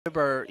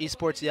remember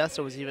esports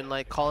yesterday was even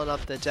like calling up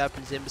the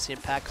Japanese embassy in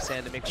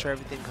Pakistan to make sure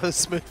everything goes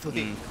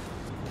smoothly.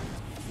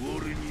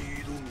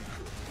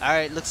 All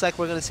right, looks like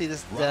we're gonna see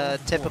this the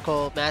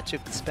typical match you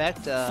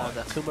expect, the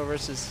Akuma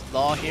versus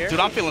Law here. Dude,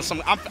 I'm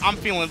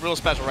feeling real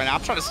special right now.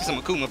 I'm trying to see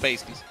some Akuma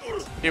bases.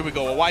 Here we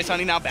go.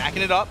 Awais now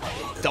backing it up,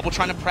 double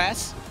trying to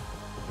press.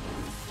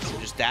 So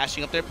just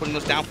dashing up there, putting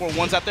those down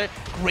 4-1s out there.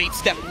 Great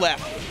step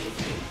left.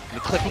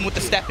 Gonna clip him with the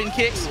step-in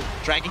kicks.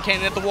 Dragon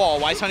Cannon at the wall.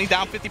 Awais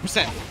down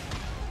 50%.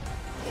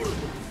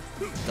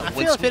 I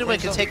feel if anyone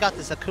can take out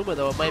this Akuma,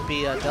 though, it might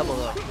be a double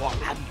though. Well,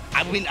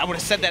 I mean, I would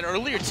have said that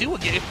earlier too.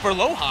 Again, for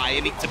low high,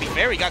 and to be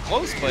fair, he got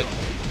close. But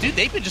dude,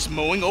 they've been just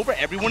mowing over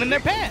everyone in their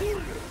path.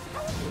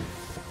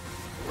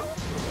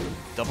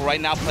 Double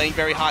right now, playing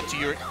very hot to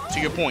your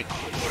point.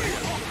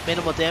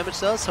 Minimal damage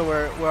though, so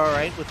we're all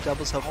right with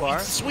double so far.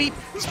 Sweep,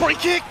 spring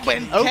kick,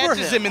 when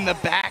catches him in the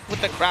back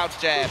with the crouch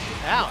jab.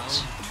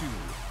 Ouch.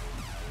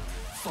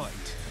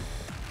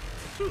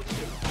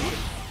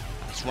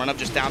 Let's run up,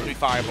 just down 3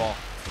 fireball.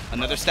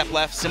 Another step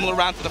left, similar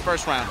round to the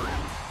first round.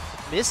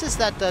 Misses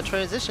that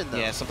transition though.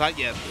 Yeah, sometimes,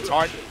 yeah, it's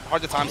hard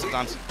to time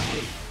sometimes.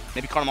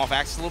 Maybe caught him off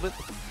axis a little bit.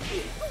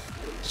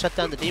 Shut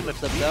down the demon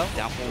flip though.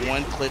 Down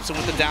 4-1, clips him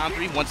with the down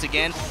 3. Once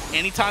again,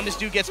 anytime this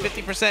dude gets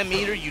 50%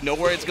 meter, you know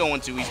where it's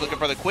going to. He's looking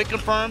for the quick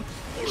confirm,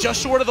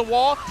 just short of the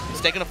wall.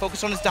 Stay gonna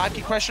focus on his dive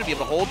kick pressure, be able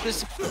to hold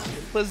this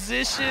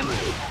position.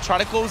 Try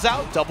to close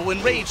out, double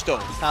enrage though.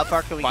 How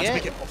far can we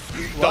get?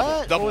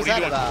 Double, double, what are you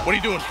doing? What are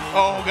you doing?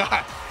 Oh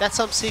god. That's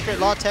some secret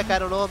law tech I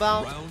don't know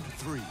about. Round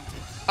 3.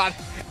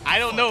 I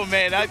don't know,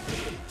 man.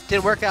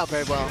 Didn't work out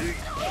very well.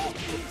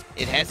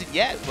 It hasn't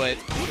yet, but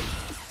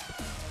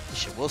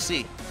we'll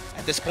see.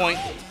 At this point,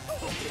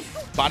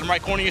 bottom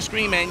right corner of your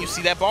screen, man, you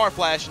see that bar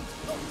flashing.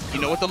 You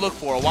know what to look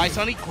for. Awais,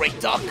 great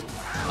duck.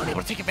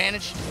 Unable to take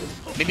advantage.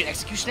 Maybe an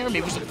executioner,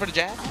 maybe was looking for the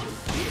jab.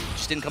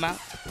 Just didn't come out.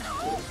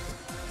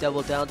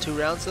 Double down 2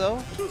 rounds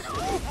though.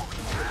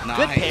 Nice.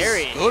 Good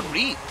parry. Good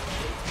read.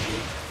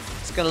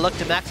 It's gonna look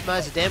to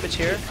maximize the damage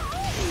here.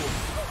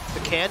 The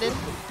cannon.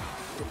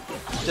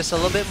 Just a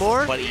little bit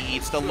more. But he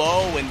eats the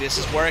low, and this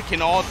is where it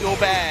can all go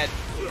bad.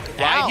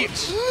 Right here.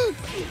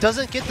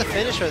 Doesn't get the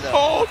finisher though.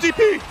 Oh,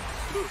 DP.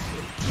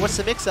 What's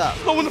the mix-up?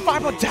 Oh, and the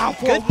fireball down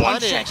for Good one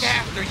punish. check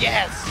after,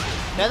 yes.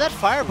 Now that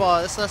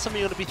fireball, that's not something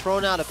you're going to be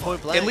thrown out at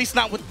point blank. At least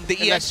not with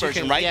the EX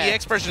version, right? Yeah. The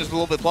EX version is a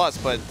little bit plus,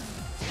 but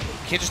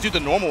you can't just do the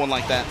normal one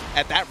like that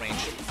at that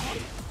range.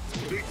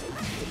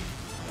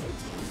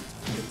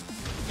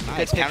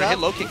 Nice, counter hit,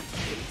 low kick.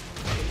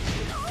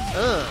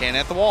 Cannon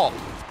at the wall.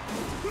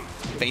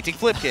 Fainting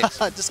flip kicks.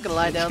 Just going to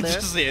lie down there.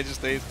 Just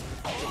stays.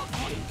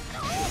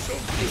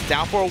 He's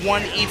down for a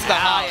 1, eats the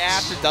high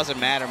after. Doesn't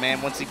matter,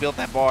 man, once he built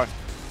that bar.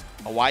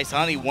 Awais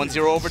 1-0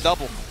 over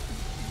double.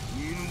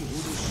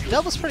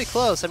 Double's pretty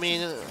close. I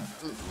mean,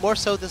 more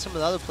so than some of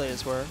the other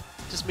players were.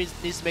 Just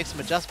needs to make some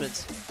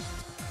adjustments.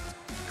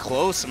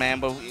 Close, man,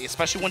 but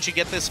especially once you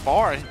get this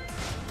far,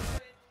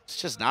 it's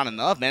just not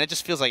enough, man. It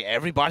just feels like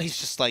everybody's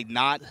just like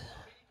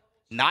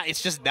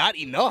it's just not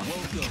enough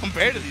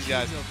compared to these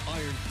guys.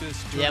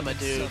 Yeah, my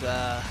dude,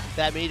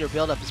 that meter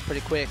buildup is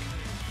pretty quick.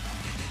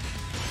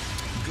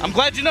 I'm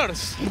glad you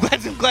noticed. I'm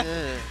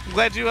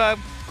glad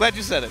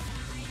you said it.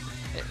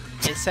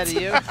 Instead of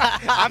you?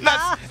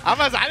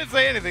 I didn't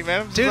say anything,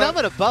 man. Dude, I'm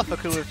gonna buff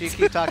Akuma if you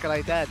keep talking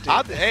like that,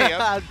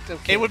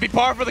 dude. It would be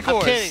par for the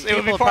course. It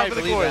would be par for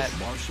the course.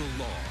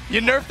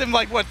 You nerfed him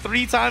like what,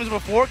 3 times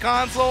before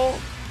console?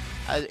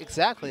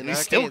 Exactly. He's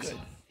still good.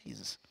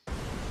 Jesus.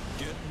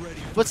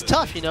 What's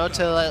tough, you know,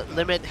 to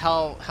limit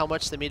how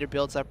much the meter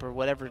builds up or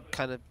whatever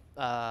kind of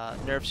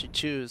nerfs you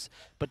choose,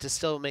 but to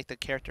still make the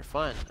character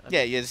fun.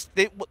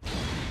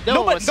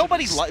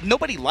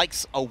 Nobody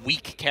likes a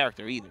weak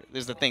character either.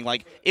 There's the thing,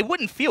 like it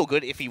wouldn't feel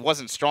good if he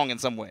wasn't strong in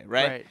some way,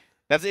 right?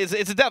 It's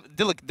a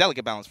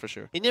delicate balance for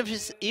sure. And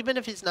even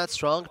if he's not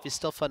strong, if he's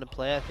still fun to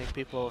play, I think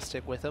people will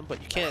stick with him.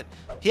 But you can't.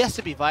 He has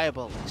to be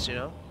viable at least, you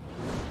know.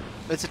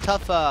 It's a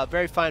tough,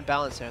 very fine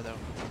balance there, though.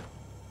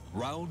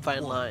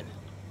 Fine line.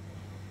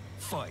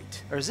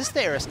 Fight. Or is this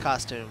the Eris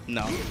costume?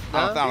 No,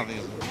 I don't think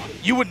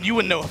it's. You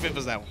wouldn't know if it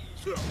was that one.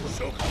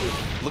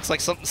 Looks like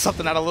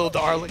something out of Little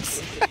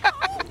Darlings.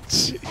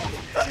 Here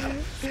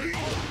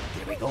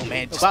we go,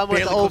 man. I'm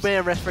with the old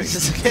man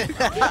references again.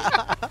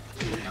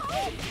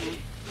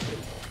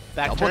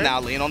 Back turn. Now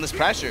laying on this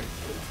pressure.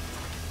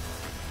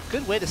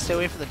 Good way to stay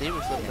away from the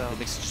demon flip, though.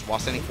 Just while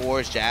standing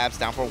 4s, jabs,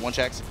 down for 1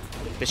 checks.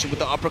 Fishing with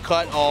the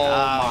uppercut. Oh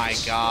my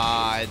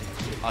god.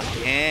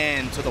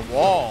 Again to the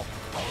wall.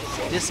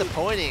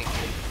 Disappointing.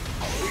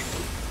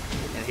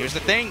 And here's the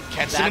thing.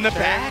 Catches him in the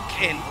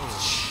back, and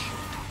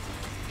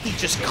he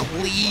just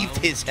cleaved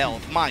his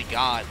health. My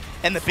god.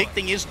 And the big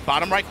thing is,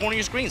 bottom right corner of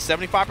your screen,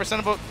 75%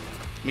 of it.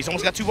 He's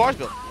almost got 2 bars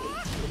built.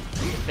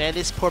 Man,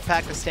 these poor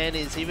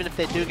Pakistanis, even if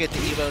they do get the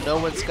Evo, no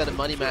one's going to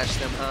money match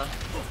them,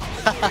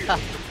 huh?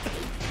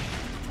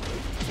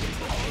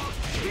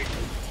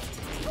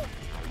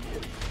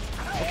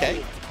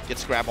 Okay,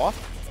 gets grab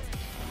off.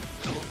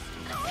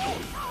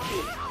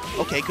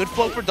 Okay, good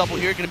flow for double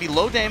here. Going to be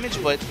low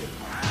damage, but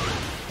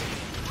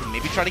Can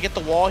maybe try to get the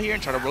wall here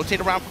and try to rotate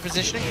around for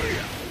positioning.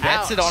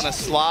 Bets it on a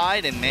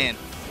slide, and man,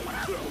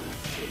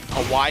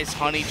 Awais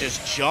Honey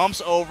just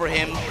jumps over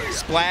him,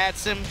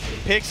 splats him,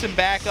 picks him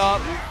back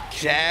up,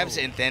 jabs,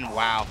 and then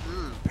wow.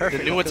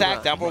 Perfect. The new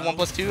attack, down for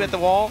 1+2 at the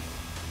wall,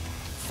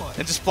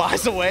 and just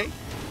flies away.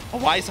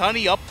 Awais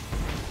Honey up.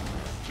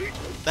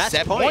 That's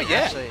set point, yeah.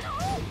 actually.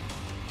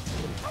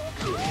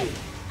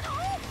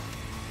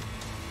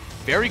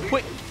 Very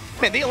quick.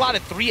 Man, they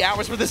allotted 3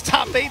 hours for this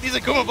top 8. These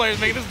Akuma players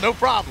making this no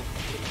problem.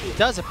 He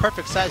does a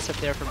perfect sidestep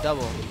there from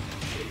double.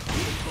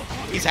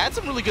 He's had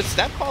some really good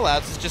step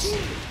call-outs. It's just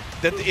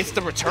that it's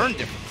the return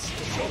difference.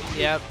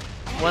 Yep.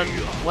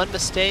 One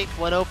mistake,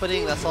 one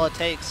opening, that's all it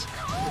takes.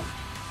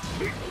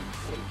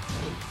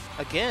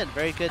 Again,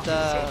 very good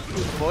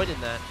avoiding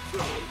that.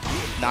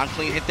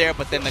 Non-clean hit there,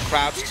 but then the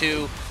crouch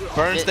too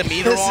burns the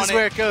meter on it. This is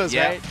where it goes,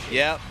 yep, right?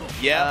 Yep,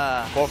 yep.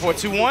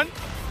 4-4-2-1.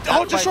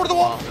 Oh, just short of the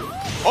wall.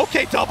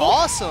 Okay, double.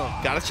 Awesome.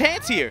 Got a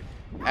chance here.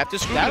 After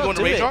screw, That'll going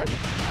to do rage it. art.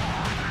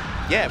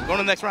 Yeah, we're going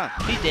to the next round.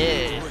 He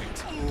did.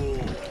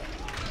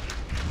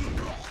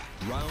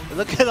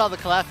 Look at all the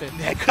clapping.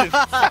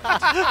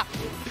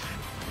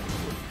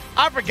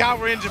 I forgot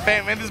we're in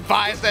Japan, man. This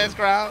biased ass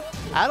crowd.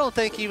 I don't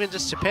think even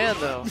just Japan,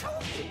 though.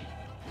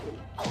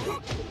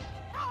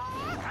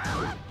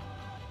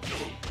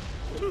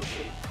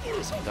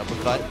 Some double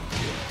cut.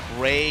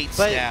 Great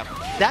But snap.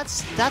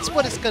 that's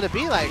what it's gonna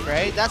be like,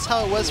 right? That's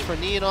how it was for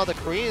Knee and all the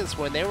Koreans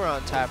when they were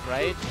on top,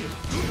 right?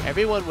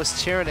 Everyone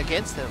was cheering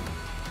against them.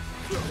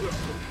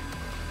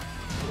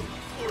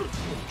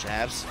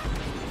 Jabs.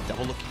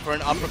 Double looking for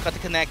an uppercut to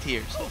connect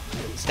here.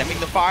 Stemming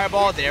the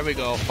fireball. There we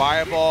go.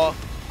 Fireball.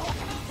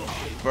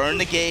 Burn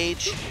the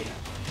gauge.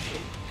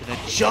 Gonna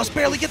just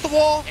barely get the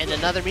wall. And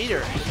another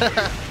meter.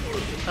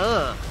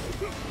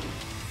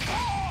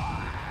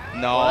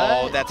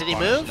 No, What? that's Did he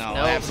punish. move? No,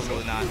 No.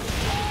 absolutely not.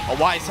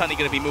 Awais Honey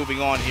gonna be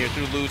moving on here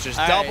through losers.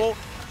 All Double right.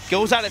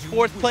 goes out at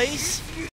 4th place.